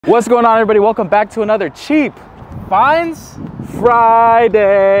What's going on, everybody? Welcome back to another Cheap Finds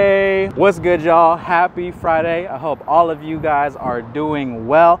Friday. What's good, y'all? Happy Friday. I hope all of you guys are doing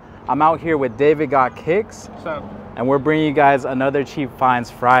well. I'm out here with David Got Kicks. What's up? And we're bringing you guys another Cheap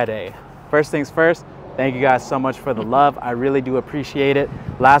Finds Friday. First things first, thank you guys so much for the love. I really do appreciate it.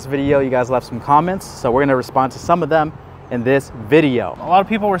 Last video, you guys left some comments, so we're gonna respond to some of them in this video. A lot of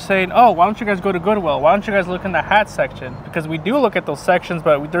people were saying, oh, why don't you guys go to Goodwill? Why don't you guys look in the hat section? Because we do look at those sections,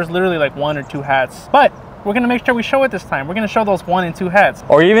 but there's literally like 1 or 2 hats. But we're gonna make sure we show it this time. We're gonna show those 1 and 2 hats.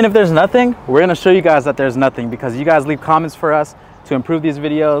 Or even if there's nothing, we're gonna show you guys that there's nothing, because you guys leave comments for us to improve these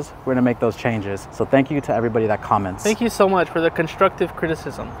videos. We're gonna make those changes. So thank you to everybody that comments. Thank you so much for the constructive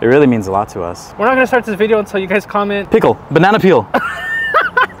criticism. It really means a lot to us. We're not gonna start this video until you guys comment. Pickle, banana peel.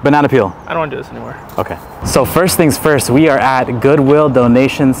 Banana peel. I don't want to do this anymore. Okay. So first things first, we are at Goodwill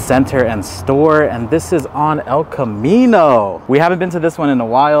Donation Center and Store, and this is on El Camino. We haven't been to this one in a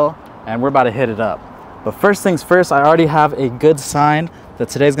while, and we're about to hit it up. But first things first, I already have a good sign that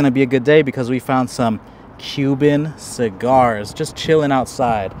today's gonna be a good day because we found some Cuban cigars just chilling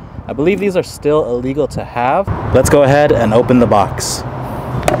outside. I believe these are still illegal to have. Let's go ahead and open the box.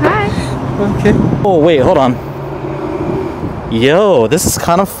 Hi. Okay. Oh, wait, hold on. Yo, this is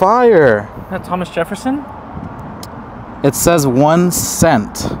kind of fire. Is that Thomas Jefferson? It says 1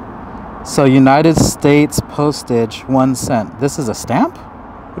 cent. So United States postage, 1 cent. This is a stamp?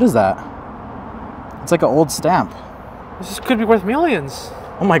 What is that? It's like an old stamp. This could be worth millions.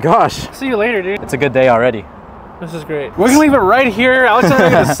 Oh my gosh. See you later, dude. It's a good day already. This is great. We're gonna leave it right here. Alex and I are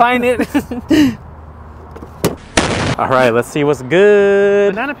gonna sign it. All right, let's see what's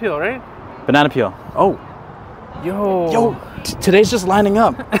good. Banana peel, right? Banana peel. Oh. Yo. Today's just lining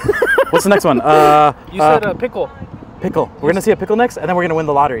up. What's the next one? You said pickle. Pickle. We're gonna see a pickle next, and then we're gonna win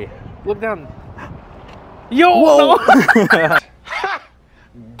the lottery. Look down. Yo! Whoa! No.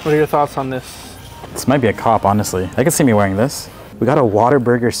 What are your thoughts on this? This might be a cop, honestly. I can see me wearing this. We got a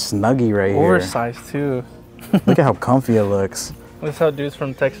Whataburger Snuggie right here. Oversized too. Look at how comfy it looks. That's how dudes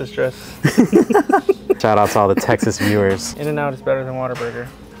from Texas dress. Shout out to all the Texas viewers. In-N-Out is better than Whataburger.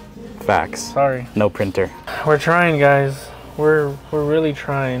 Facts. Sorry. No printer. We're trying, guys. We're really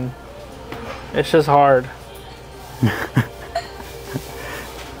trying. It's just hard.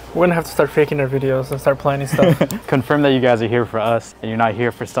 We're gonna have to start faking our videos and start planning stuff. Confirm that you guys are here for us and you're not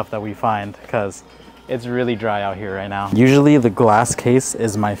here for stuff that we find, because it's really dry out here right now. Usually the glass case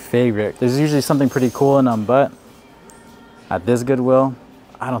is my favorite. There's usually something pretty cool in them, but at this Goodwill,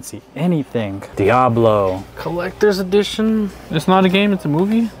 I don't see anything. Diablo. Collector's edition. It's not a game, it's a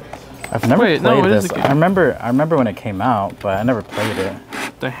movie. I've never played this. I remember when it came out, but I never played it.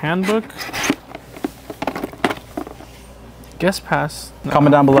 The handbook. Guest pass. No.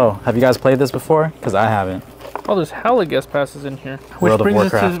 Comment down below. Have you guys played this before? Because I haven't. Oh, there's hella guest passes in here. World of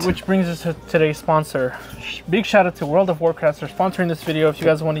Warcraft. Which brings us to today's sponsor. Big shout out to World of Warcraft for sponsoring this video. If you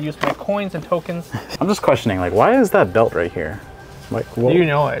guys want to use my coins and tokens. I'm just questioning, like, why is that belt right here? Like, what? You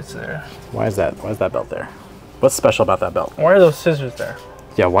know it's there. Why is that belt there? What's special about that belt? Why are those scissors there?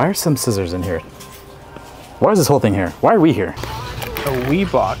 Yeah, why are some scissors in here? Why is this whole thing here? Why are we here? A Wii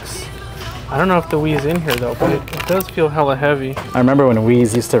box. I don't know if the Wii is in here though, but it does feel hella heavy. I remember when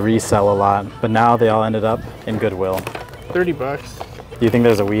Wii's used to resell a lot, but now they all ended up in Goodwill. 30 bucks. Do you think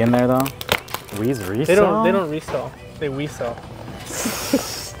there's a Wii in there though? Wii's resell? They don't resell. They Wii sell.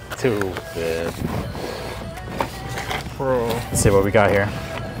 Stupid. Bro. Let's see what we got here.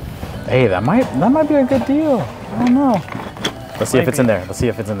 Hey, that might be a good deal. I don't know. Let's see if it's in there. Let's see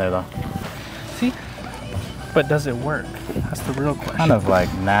if it's in there though. See? But does it work? That's the real question. Kind of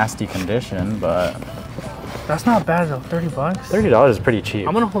like nasty condition, but that's not bad though. 30 bucks. $30 is pretty cheap.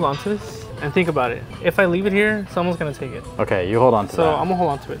 I'm gonna hold on to this and think about it. If I leave it here, someone's gonna take it. Okay, you hold on to that. So I'm gonna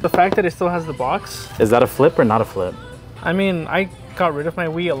hold on to it. The fact that it still has the box. Is that a flip or not a flip? I mean, I got rid of my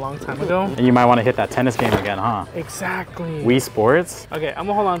Wii a long time ago. And you might want to hit that tennis game again, huh? Exactly. Wii Sports? Okay, I'm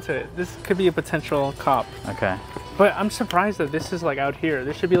gonna hold on to it. This could be a potential cop. Okay. But I'm surprised that this is like out here.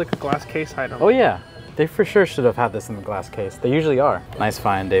 This should be like a glass case item. Oh yeah, they for sure should have had this in the glass case. They usually are. Nice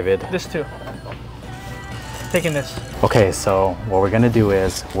find, David. This too. Taking this. Okay, so what we're gonna do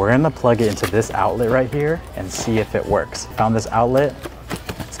is we're gonna plug it into this outlet right here and see if it works. Found this outlet.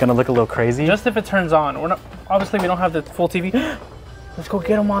 It's gonna look a little crazy. Just if it turns on. We're not. Obviously, we don't have the full TV. Let's go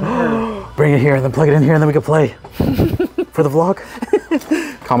get them on here. Bring it here and then plug it in here and then we can play for the vlog.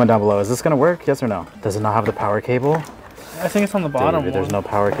 Comment down below. Is this gonna work? Yes or no? Does it not have the power cable? I think it's on the bottom. Dude, there's no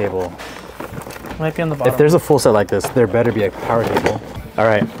power cable. It might be on the bottom. If there's a full set like this, there better be a power cable. All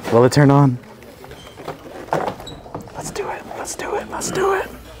right, will it turn on? Let's do it. Let's do it. Let's do it.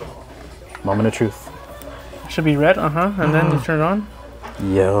 Moment of truth. Should be red, and then you turn it on.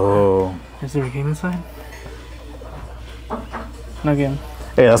 Yo. Is there a game inside? No game.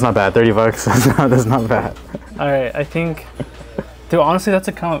 Hey, that's not bad. 30 bucks. That's not bad. All right, I think. Dude, honestly, that's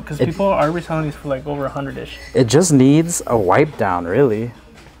a count because people are reselling these for like over 100-ish. It just needs a wipe down, really.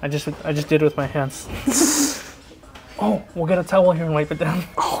 I just did it with my hands. Oh, we'll get a towel here and wipe it down.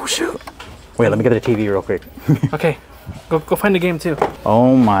 Oh shoot! Wait, let me get the TV real quick. Okay, go find the game too.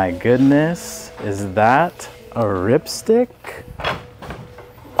 Oh my goodness, is that a ripstick?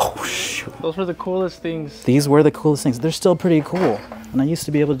 Oh shoot! Those were the coolest things. These were the coolest things. They're still pretty cool, and I used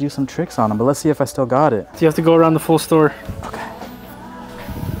to be able to do some tricks on them. But let's see if I still got it. So you have to go around the full store. Okay.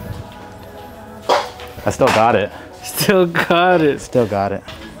 I still got it. Still got it. Still got it.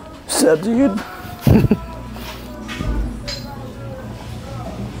 Sad dude.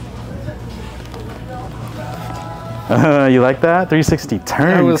 You like that? 360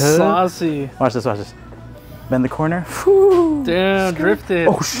 turn. That was saucy. Watch this, watch this. Bend the corner. Whew. Damn, drifted.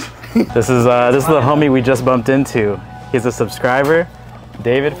 Oh, this is the homie we just bumped into. He's a subscriber.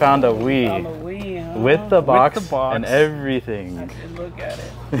 David found a Wii, with the box and everything. I did look at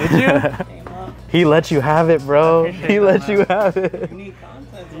it. Did you? He let you have it, bro. He let you have it.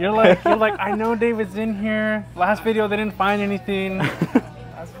 You're like, I know David's in here. Last video they didn't find anything.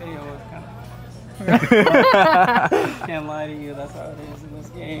 Last video was kind of. Can't lie to you. That's how it is in this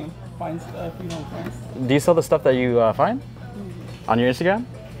game. Find stuff, you don't find stuff. Do you sell the stuff that you find on your Instagram?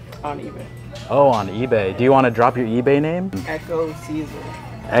 On eBay. Oh, on eBay. Do you want to drop your eBay name? Echo Caesar.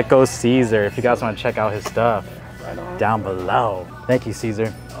 Echo Caesar. If you guys want to check out his stuff, Right on. down below. Thank you,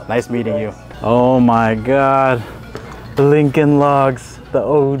 Caesar. Nice meeting you. Oh my God. Lincoln Logs, the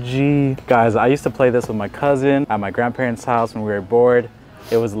OG. Guys, I used to play this with my cousin at my grandparents' house when we were bored.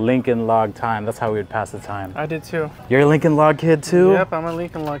 It was Lincoln Log time. That's how we would pass the time. I did too. You're a Lincoln Log kid too? Yep, I'm a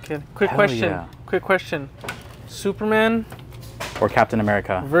Lincoln Log kid. Quick Hell question. yeah. Quick question. Superman Or Captain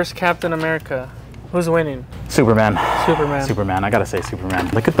America? versus Captain America. Who's winning? Superman. Superman. Superman. I gotta say Superman.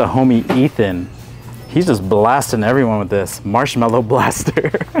 Look at the homie Ethan. He's just blasting everyone with this marshmallow blaster.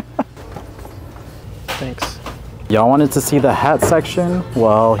 Thanks. Y'all wanted to see the hat section?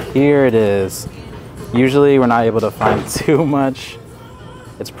 Well, here it is. Usually we're not able to find too much.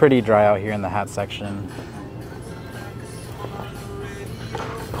 It's pretty dry out here in the hat section.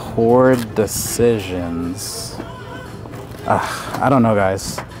 Poor decisions. I don't know,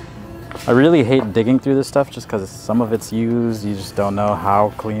 guys. I really hate digging through this stuff just because some of it's used. You just don't know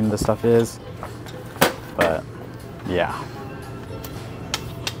how clean the stuff is. But yeah.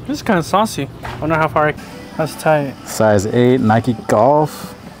 This is kind of saucy. I wonder how far that's tight. Size 8 Nike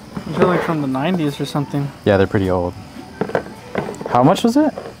Golf. These are like from the 90s or something. Yeah, they're pretty old. How much was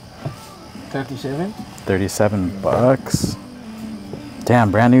it? 37. 37 bucks.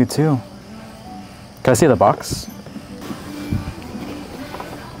 Damn, brand new too. Can I see the box?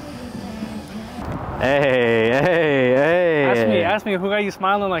 Hey, hey, hey. Ask me who got you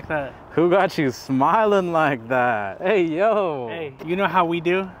smiling like that? Who got you smiling like that? Hey, yo. Hey, you know how we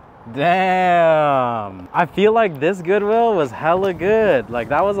do? Damn. I feel like this Goodwill was hella good. Like,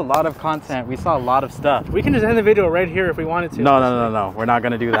 that was a lot of content. We saw a lot of stuff. We can just end the video right here if we wanted to. No. We're not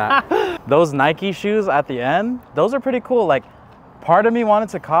gonna do that. Those Nike shoes at the end, those are pretty cool. Like, part of me wanted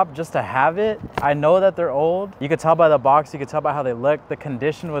to cop just to have it. I know that they're old. You could tell by the box, you could tell by how they look. The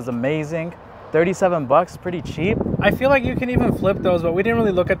condition was amazing. 37 bucks, pretty cheap. I feel like you can even flip those, but we didn't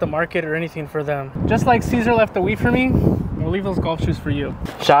really look at the market or anything for them. Just like Caesar left the Wii for me, we'll leave those golf shoes for you.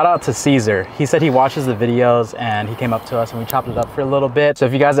 Shout out to Caesar. He said he watches the videos and he came up to us and we chopped it up for a little bit. So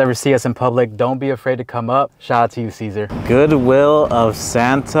if you guys ever see us in public, don't be afraid to come up. Shout out to you, Caesar. Goodwill of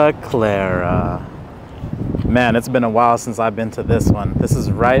Santa Clara. Man, it's been a while since I've been to this one. This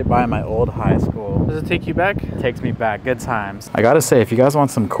is right by my old high school. Does it take you back? Takes me back, good times. I gotta say, if you guys want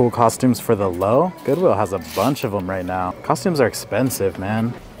some cool costumes for the low, Goodwill has a bunch of them right now. Costumes are expensive,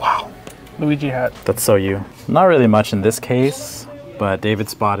 man. Wow. Luigi hat. That's so you. Not really much in this case, but David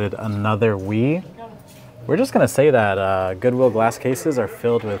spotted another Wii. We're just gonna say that Goodwill glass cases are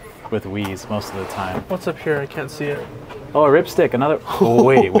filled with Wiis most of the time. What's up here? I can't see it. Oh, a ripstick, another. Oh,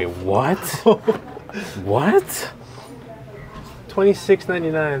 wait, what? What?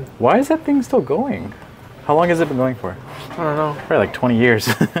 $26.99. Why is that thing still going? How long has it been going for? I don't know. Probably like 20 years.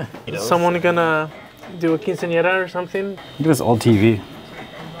 Is someone gonna do a quinceañera or something? Look at this old TV.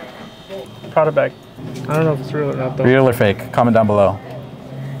 Prada bag. I don't know if it's real or not though. Real or fake? Comment down below.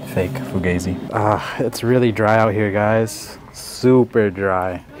 Fake, Fugazi. It's really dry out here, guys. Super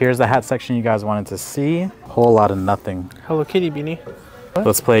dry. Here's the hat section you guys wanted to see. Whole lot of nothing. Hello Kitty beanie. What?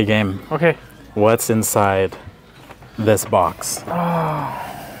 Let's play a game. Okay. What's inside this box?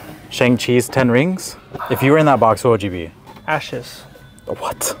 Shang-Chi's 10 rings? If you were in that box, what would you be? Ashes.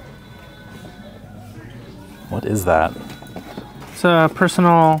 What? What is that? It's a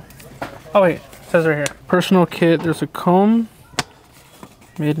personal... Oh wait, it says right here. Personal kit. There's a comb.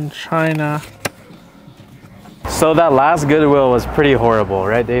 Made in China. So that last Goodwill was pretty horrible,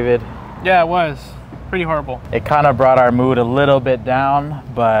 right, David? Yeah, it was. Pretty horrible. It kind of brought our mood a little bit down,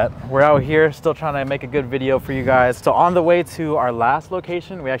 but we're out here still trying to make a good video for you guys. So on the way to our last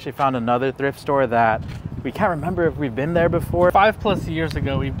location, we actually found another thrift store that we can't remember if we've been there before. 5+ years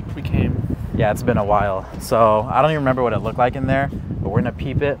ago we came. Yeah, it's been a while. So I don't even remember what it looked like in there, but we're gonna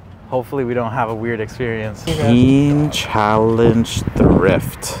peep it. Hopefully we don't have a weird experience. Teen Challenge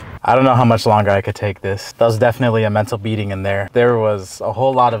Thrift. I don't know how much longer I could take this. That was definitely a mental beating in there. There was a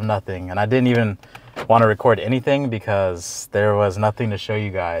whole lot of nothing, and I didn't even want to record anything because there was nothing to show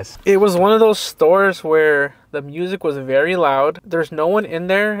you guys. It was one of those stores where the music was very loud. There's no one in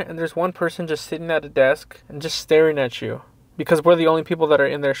there, and there's one person just sitting at a desk and just staring at you because we're the only people that are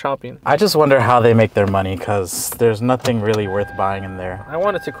in there shopping. I just wonder how they make their money because there's nothing really worth buying in there. I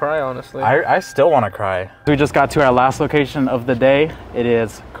wanted to cry, honestly. I still want to cry. We just got to our last location of the day. It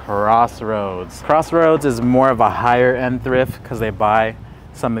is Crossroads. Crossroads is more of a higher end thrift because they buy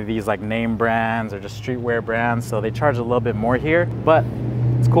some of these like name brands or just streetwear brands, so they charge a little bit more here, but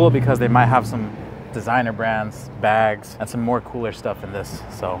it's cool because they might have some designer brands, bags, and some more cooler stuff in this.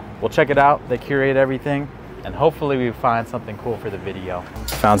 So we'll check it out. They curate everything, and hopefully we find something cool for the video.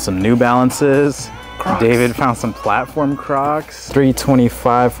 Found some New Balances. Crocs. David found some platform Crocs.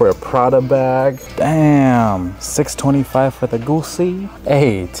 $325 for a Prada bag. Damn, $625 for the Goosey.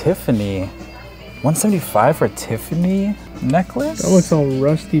 Hey, Tiffany. $175 for Tiffany necklace? That looks all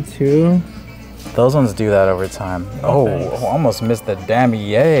rusty too. Those ones do that over time. Oh, almost missed the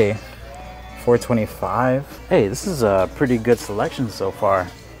damier. $425. Hey, this is a pretty good selection so far.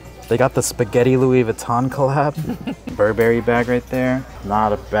 They got the Spaghetti Louis Vuitton collab. Burberry bag right there.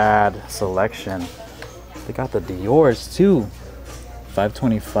 Not a bad selection. They got the Dior's too.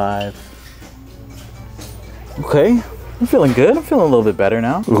 $525. Okay. I'm feeling good. I'm feeling a little bit better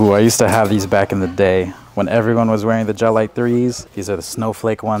now. Ooh, I used to have these back in the day when everyone was wearing the Gel Light 3s. These are the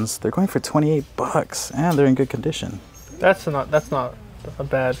snowflake ones. They're going for 28 bucks and they're in good condition. That's not a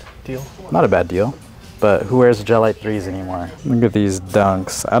bad deal. Not a bad deal, but who wears Gel Light 3s anymore? Look at these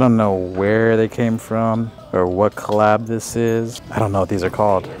Dunks. I don't know where they came from or what collab this is. I don't know what these are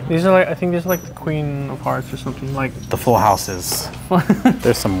called. These are like, I think these are like the Queen of Hearts or something like. The Full Houses.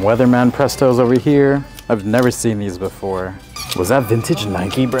 There's some Weatherman Prestos over here. I've never seen these before. Was that vintage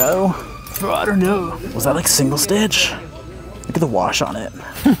Nike, bro? Bro, I don't know. Was that like single stitch? Look at the wash on it.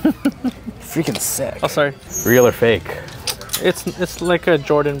 Freaking sick. Oh, sorry. Real or fake? It's like a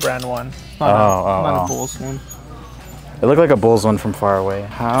Jordan brand one. Not a Bulls one. It looked like a Bulls one from far away.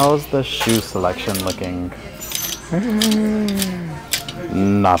 How's the shoe selection looking?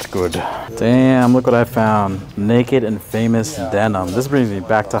 Not good. Damn, look what I found. Naked and Famous denim. This brings me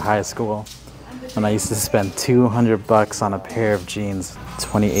back to high school. And I used to spend 200 bucks on a pair of jeans.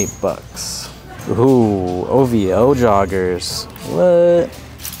 28 bucks. Ooh, OVO joggers. What?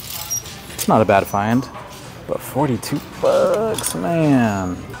 It's not a bad find. But 42 bucks,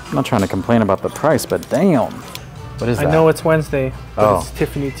 man. I'm not trying to complain about the price, but damn. What is that? I know it's Wednesday, but it's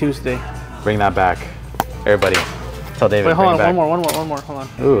Tiffany Tuesday. Bring that back. Everybody, tell David. Wait, hold on, back. one more, hold on.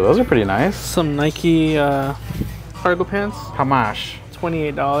 Ooh, those are pretty nice. Some Nike cargo pants. How much?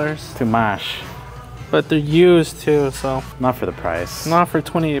 $28. Too much. But they're used too, so. Not for the price. Not for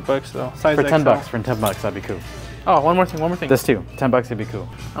 28 bucks though. Size for 10 XL. bucks, for 10 bucks, that'd be cool. Oh, one more thing. This too, 10 bucks would be cool.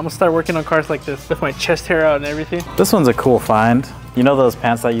 I'm gonna start working on cars like this with my chest hair out and everything. This one's a cool find. You know those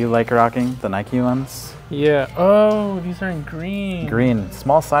pants that you like rocking? The Nike ones? Yeah. Oh, these are in green. Green,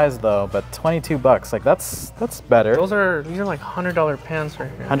 small size though, but 22 bucks. Like that's better. These are like $100 pants right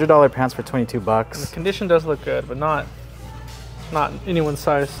here. $100 pants for 22 bucks. And the condition does look good, but not anyone's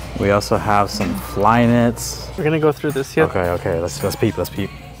size. We also have some Flyknits. We're gonna go through this. Yep. Okay. Let's peep.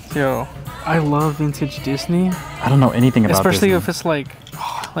 Yo, I love vintage Disney. I don't know anything about Especially Disney. if it's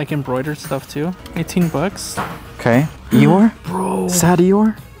like embroidered stuff too. 18 bucks. Okay. Eeyore? Bro. Sad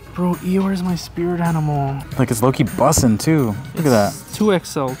Eeyore? Bro, Eeyore is my spirit animal. Like it's low-key bussin' too. Look at that.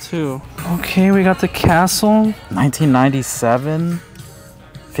 2XL too. Okay, we got the castle. 1997.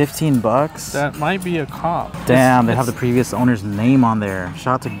 15 bucks. That might be a cop. Damn, they have the previous owner's name on there.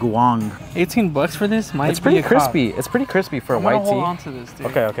 Shout out to Guang. 18 bucks for this might It's be pretty a crispy. cop. It's pretty crispy for a I'm gonna white tee. hold on to this, dude.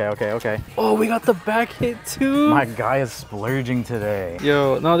 Okay. Oh, we got the back hit too. My guy is splurging today.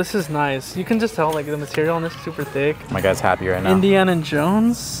 Yo, no, this is nice. You can just tell like the material on this is super thick. My guy's happy right now. Indiana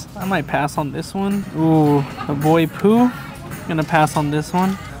Jones. I might pass on this one. Ooh, a boy Pooh. Gonna pass on this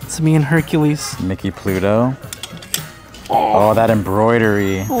one. It's me and Hercules. Mickey Pluto. Oh, that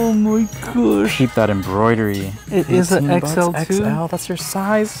embroidery. Oh my gosh. Keep that embroidery. It is an 18 XL bucks, too. XL, that's your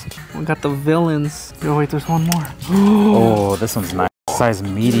size. We got the villains. Yo, wait, there's one more. Oh, this one's nice. Size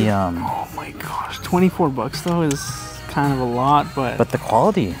medium. Oh my gosh. 24 bucks though is kind of a lot, but the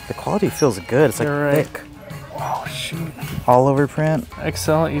quality feels good. It's like right. thick. Oh shoot. All over print.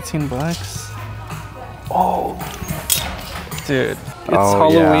 XL, 18 bucks. Oh. Dude, it's Oh,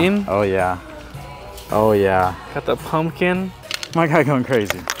 Halloween. Yeah. Oh yeah. Oh yeah. Got the pumpkin. My guy going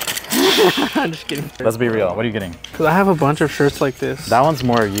crazy. I'm just kidding. Let's be real. What are you getting? Cause I have a bunch of shirts like this. That one's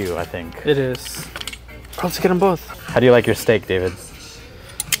more you, I think. It is. Let's get them both. How do you like your steak, David?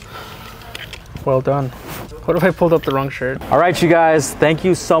 Well done. What if I pulled up the wrong shirt? All right, you guys, thank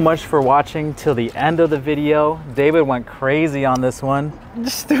you so much for watching till the end of the video. David went crazy on this one.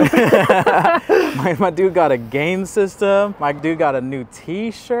 Stupid. my dude got a game system. My dude got a new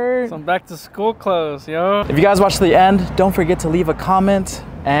t-shirt. Some back to school clothes, yo. If you guys watch to the end, don't forget to leave a comment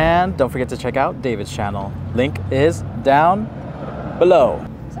and don't forget to check out David's channel. Link is down below.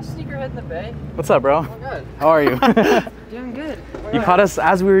 Is that SneakerHeadInTheBay? What's up, bro? I'm good. How are you? Doing good. You caught us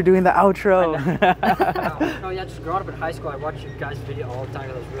as we were doing the outro. Oh yeah, just growing up in high school, I watched you guys' video all the time.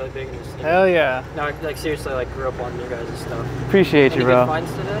 It was really big in the sneakers. Hell yeah. No, like seriously, like grew up on you guys and stuff. Appreciate you, Any bro. good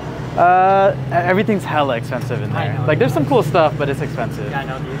finds today? Everything's hella expensive in I there. know, Like, there's some cool stuff, but it's expensive. Yeah, I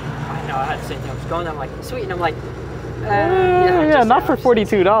know, dude. I know. I had the same thing. I was going, I'm like, sweet, and I'm like, yeah, not for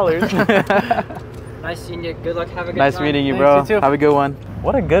 $42. Nice seeing you. Good luck. Have a good Nice time. meeting you, Thanks, bro. you too. Have a good one.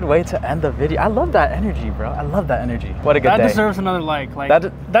 What a good way to end the video. I love that energy, bro. I love that energy. What a good That day. deserves another like. Like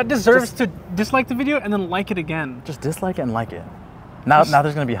that deserves to dislike the video and then like it again. Just dislike it and like it. Now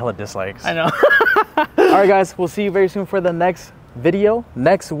there's gonna be hella dislikes. I know. All right, guys. We'll see you very soon for the next video.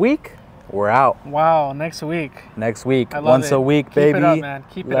 Next week, we're out. Wow, next week. Next week. I love Once it. a week, Keep baby. it up, man.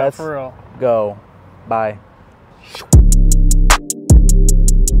 Keep it up Let's for real. go. Bye.